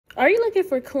Are you looking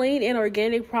for clean and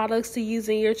organic products to use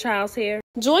in your child's hair?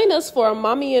 Join us for a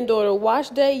mommy and daughter wash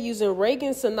day using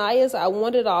Reagan Sanai's I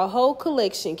Want It All Whole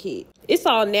Collection Kit. It's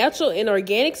all natural and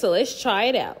organic, so let's try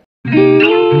it out.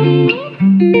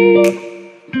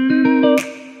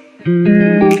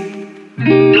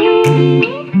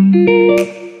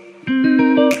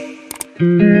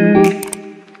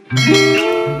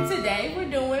 Today we're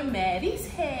doing Maddie's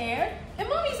hair and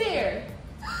Mommy's hair.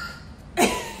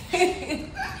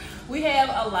 We have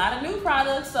a lot of new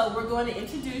products, so we're going to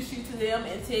introduce you to them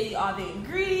and tell you all the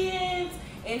ingredients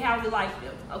and how we like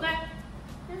them, okay?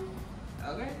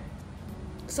 Okay.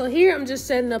 So here I'm just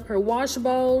setting up her wash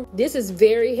bowl. This is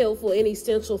very helpful and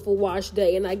essential for wash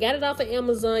day, and I got it off of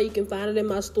Amazon. You can find it in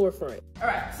my storefront. All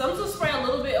right, so I'm just gonna spray a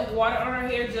little bit of water on her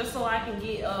hair just so I can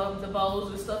get the bowls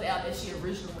and stuff out that she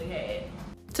originally had.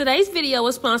 Today's video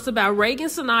is sponsored by Reagan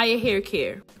Sanai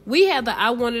Haircare. We have the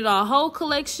I Want It All Whole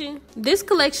collection. This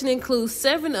collection includes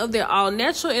 7 of their all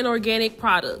natural and organic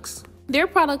products. Their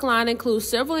product line includes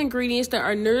several ingredients that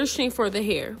are nourishing for the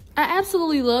hair. I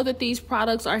absolutely love that these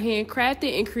products are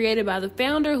handcrafted and created by the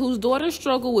founder whose daughter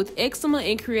struggled with eczema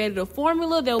and created a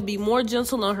formula that will be more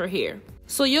gentle on her hair.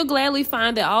 So you'll gladly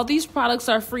find that all these products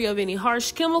are free of any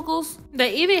harsh chemicals.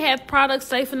 They even have products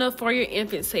safe enough for your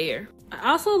infant's hair.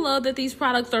 I also love that these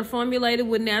products are formulated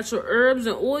with natural herbs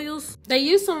and oils. They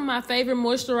use some of my favorite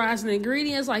moisturizing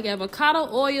ingredients like avocado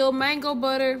oil, mango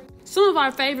butter. Some of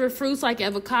our favorite fruits like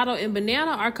avocado and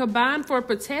banana are combined for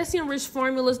potassium-rich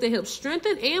formulas that help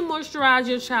strengthen and moisturize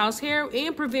your child's hair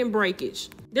and prevent breakage.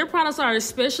 Their products are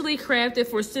especially crafted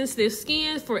for sensitive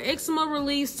skin, for eczema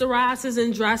relief, psoriasis,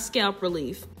 and dry scalp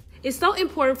relief. It's so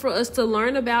important for us to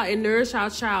learn about and nourish our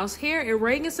child's hair, and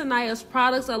Reagan Sanai's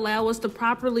products allow us to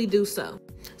properly do so.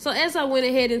 So as I went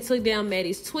ahead and took down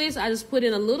Maddie's twist, I just put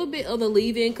in a little bit of the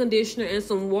leave-in conditioner and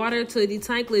some water to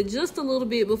detangle it just a little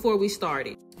bit before we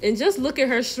started. And just look at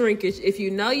her shrinkage. If you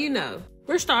know, you know.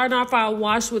 We're starting off our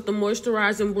wash with the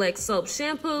moisturizing black soap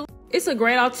shampoo. It's a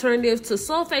great alternative to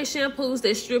sulfate shampoos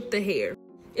that strip the hair.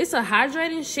 It's a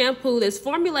hydrating shampoo that's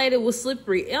formulated with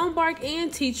slippery elm bark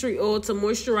and tea tree oil to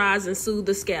moisturize and soothe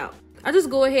the scalp. I just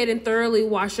go ahead and thoroughly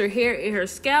wash her hair and her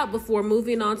scalp before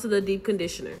moving on to the deep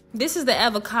conditioner. This is the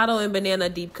avocado and banana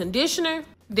deep conditioner.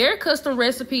 Their custom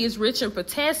recipe is rich in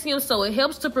potassium, so it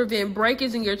helps to prevent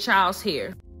breakage in your child's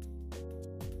hair.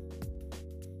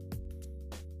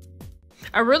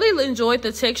 I really enjoyed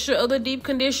the texture of the deep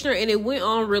conditioner, and it went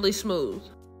on really smooth.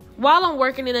 While I'm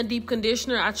working in a deep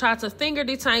conditioner, I try to finger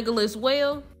detangle as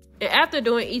well. And after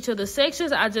doing each of the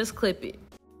sections, I just clip it.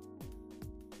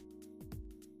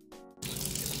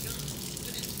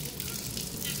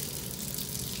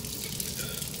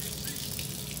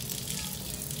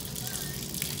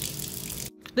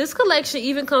 This collection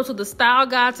even comes with a style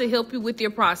guide to help you with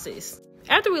your process.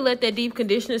 After we let that deep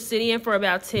conditioner sit in for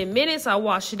about 10 minutes, I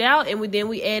wash it out, and then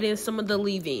we add in some of the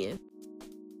leave-in.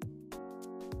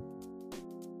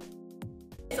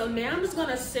 So now I'm just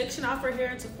gonna section off her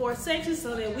hair into 4 sections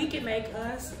so that we can make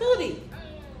a smoothie.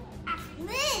 A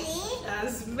smoothie? A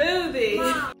smoothie.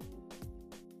 Mom.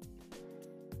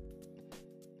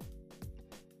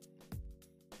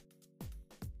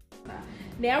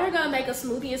 Now we're gonna make a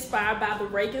smoothie inspired by the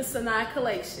Reagan Sanai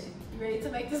collection. You ready to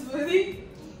make the smoothie?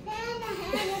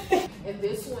 And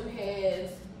this one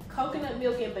has coconut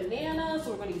milk and banana,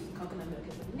 so we're gonna use coconut milk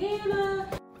and banana.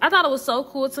 I thought it was so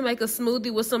cool to make a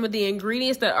smoothie with some of the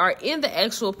ingredients that are in the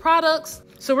actual products.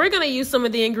 So we're gonna use some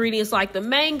of the ingredients like the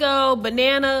mango,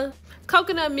 banana,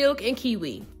 coconut milk, and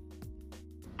kiwi.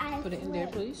 Put it in there,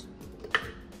 please.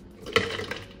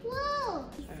 Whoa! All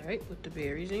right, put the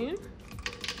berries in.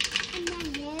 Be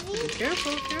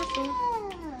Careful, careful.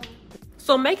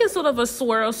 So making sort of a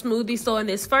swirl smoothie. So in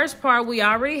this first part, we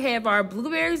already have our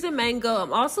blueberries and mango.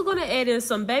 I'm also gonna add in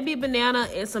some baby banana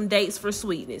and some dates for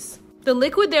sweetness. The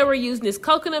liquid that we're using is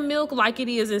coconut milk like it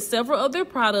is in several other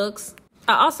products.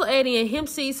 I also add in hemp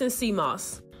seeds and sea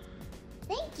moss.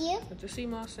 Thank you. Put the sea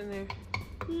moss in there.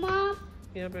 Mom.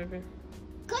 Yeah, baby.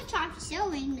 Good job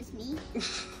showing with me.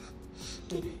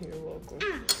 You're welcome.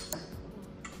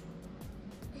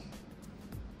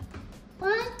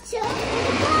 1, 2,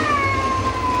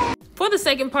 3. For the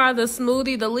second part of the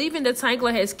smoothie, the leave-in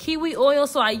detangler has kiwi oil,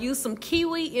 so I use some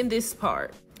kiwi in this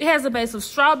part. It has a base of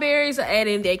strawberries. I add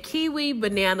in that kiwi,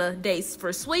 banana, dates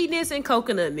for sweetness, and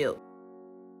coconut milk.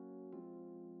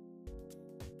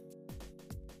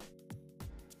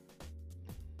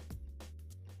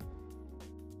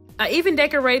 I even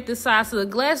decorated the sides of the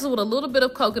glasses with a little bit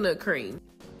of coconut cream.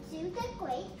 Sugar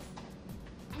grapes,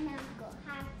 and I'm going to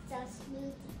have some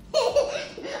smoothie.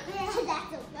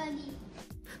 That's so funny.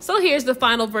 So So here's the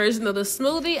final version of the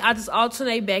smoothie. I just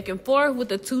alternate back and forth with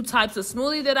the 2 types of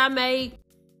smoothie that I made.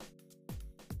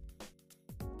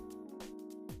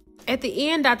 At the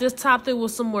end, I just topped it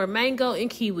with some more mango and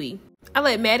kiwi. I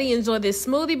let Maddie enjoy this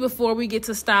smoothie before we get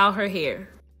to style her hair.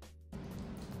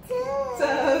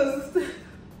 Toast. 1,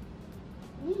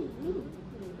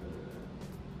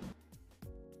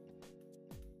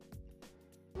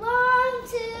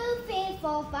 2, 3,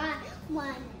 4, 5.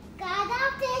 1. Got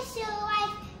a fish life.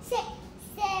 6,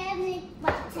 7, 8,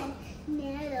 9, 10.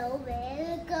 Now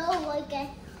where to go again?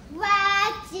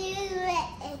 Why do let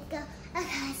it go?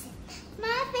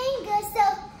 My finger so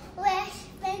which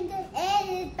finger is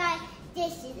it by?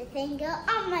 This is the finger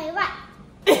on my right.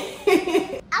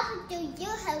 I will do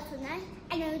your hair tonight,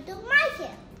 and I will do my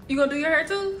hair. You gonna do your hair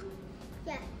too?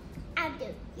 Yeah, I'll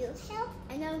do your hair,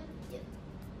 and I'll do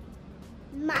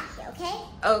my hair, okay?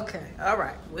 Okay, all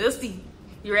right, we'll see.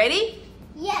 You ready?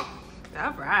 Yeah.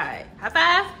 All right, high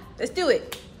five. Let's do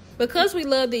it. Because we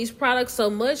love these products so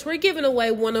much, we're giving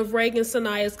away one of Reagan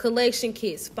Sanai's collection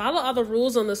kits. Follow all the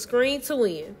rules on the screen to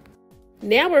win.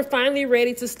 Now we're finally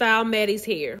ready to style Maddie's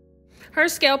hair. Her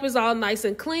scalp is all nice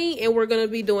and clean, and we're going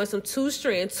to be doing some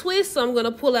 2-strand twists. So I'm going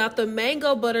to pull out the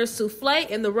mango butter souffle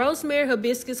and the rosemary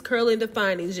hibiscus curl and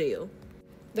defining gel.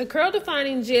 The curl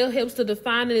defining gel helps to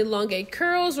define and elongate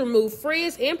curls, remove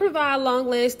frizz, and provide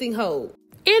long-lasting hold.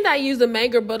 And I use the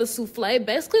mango butter souffle,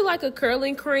 basically like a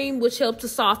curling cream, which helps to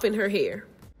soften her hair.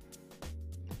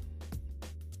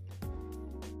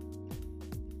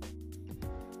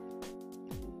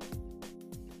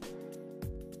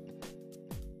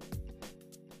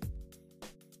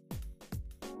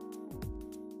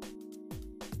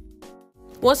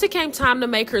 Once it came time to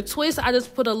make her twist, I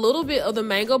just put a little bit of the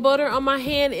mango butter on my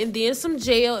hand and then some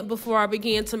gel before I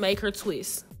began to make her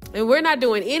twist. And we're not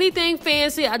doing anything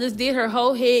fancy. I just did her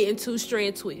whole head in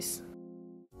 2-strand twists.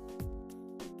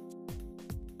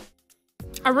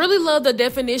 I really love the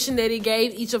definition that it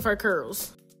gave each of her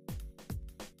curls.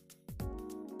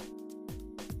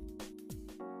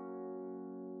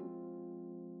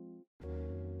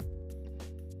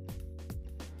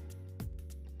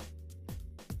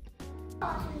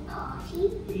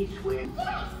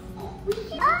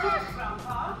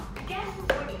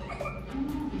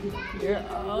 You're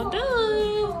all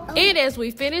done. And as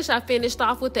we finish, I finished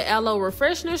off with the aloe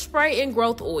refreshener spray and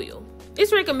growth oil.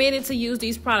 It's recommended to use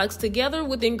these products together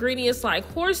with ingredients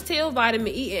like horsetail,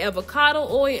 vitamin E, and avocado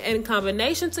oil in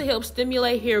combination to help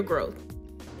stimulate hair growth.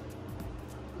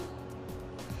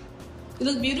 You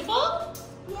look beautiful?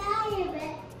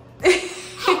 Yeah,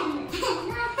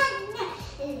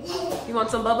 You want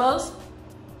some bubbles?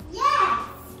 yes.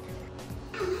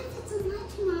 I like it so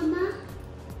much, Mama.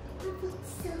 I look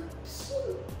so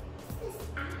cute. This is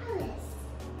Alice.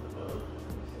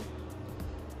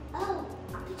 Oh,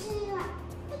 I'll put you right.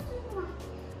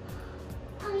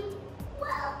 I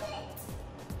love it.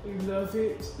 You love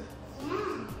it? Yeah.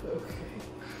 Okay.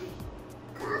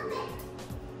 I love it.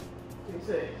 What do you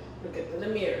say? Look at in the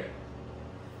mirror.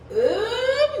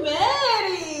 Ooh,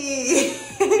 Maddie!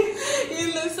 You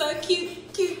look so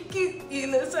cute, cute, cute. You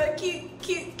look so cute,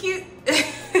 cute, cute.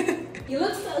 You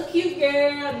look so cute,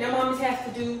 girl. Now Mommy's has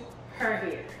to do her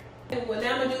hair. Well,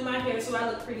 now I'm gonna do my hair so I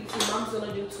look pretty too. Mom's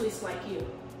gonna do twists like you.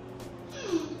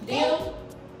 Deal?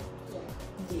 Yeah.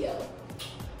 Deal.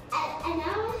 And I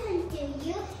want to do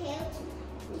your hair too.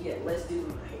 Yeah, let's do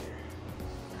my hair.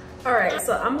 Alright,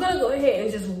 so I'm gonna go ahead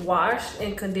and just wash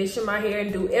and condition my hair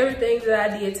and do everything that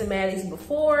I did to Maddie's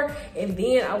before, and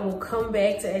then I will come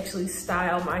back to actually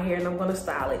style my hair, and I'm gonna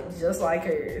style it just like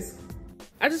hers.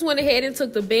 I just went ahead and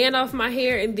took the band off my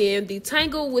hair and then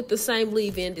detangled with the same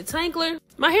leave-in detangler.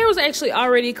 My hair was actually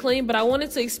already clean, but I wanted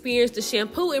to experience the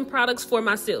shampoo and products for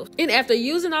myself. And after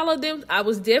using all of them, I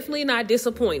was definitely not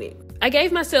disappointed. I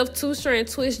gave myself 2-strand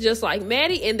twists just like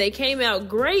Maddie, and they came out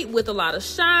great with a lot of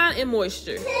shine and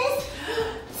moisture.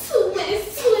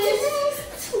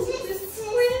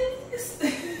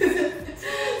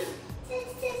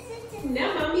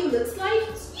 Now Mommy looks like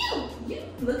you. You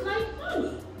look like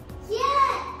Mommy. Yeah,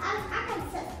 I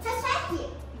got touch like you.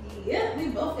 Yeah, we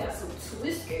both got some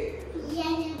whiskers. Yeah,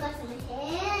 and you got some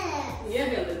hair. Your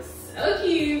hair looks so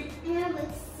cute. And I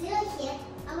look still here.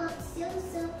 I look still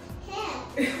hair.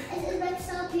 It looks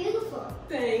so beautiful.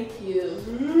 Thank you.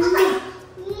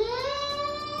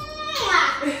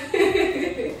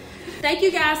 Thank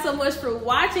you guys so much for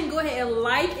watching. Go ahead and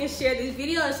like and share this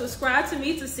video and subscribe to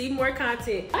me to see more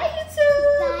content. Bye,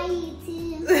 YouTube. Bye,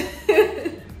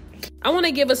 YouTube. I want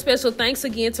to give a special thanks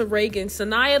again to Reagan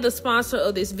Sanai, the sponsor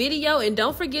of this video, and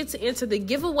don't forget to enter the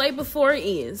giveaway before it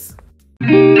ends.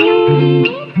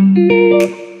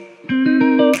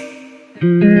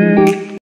 Bye.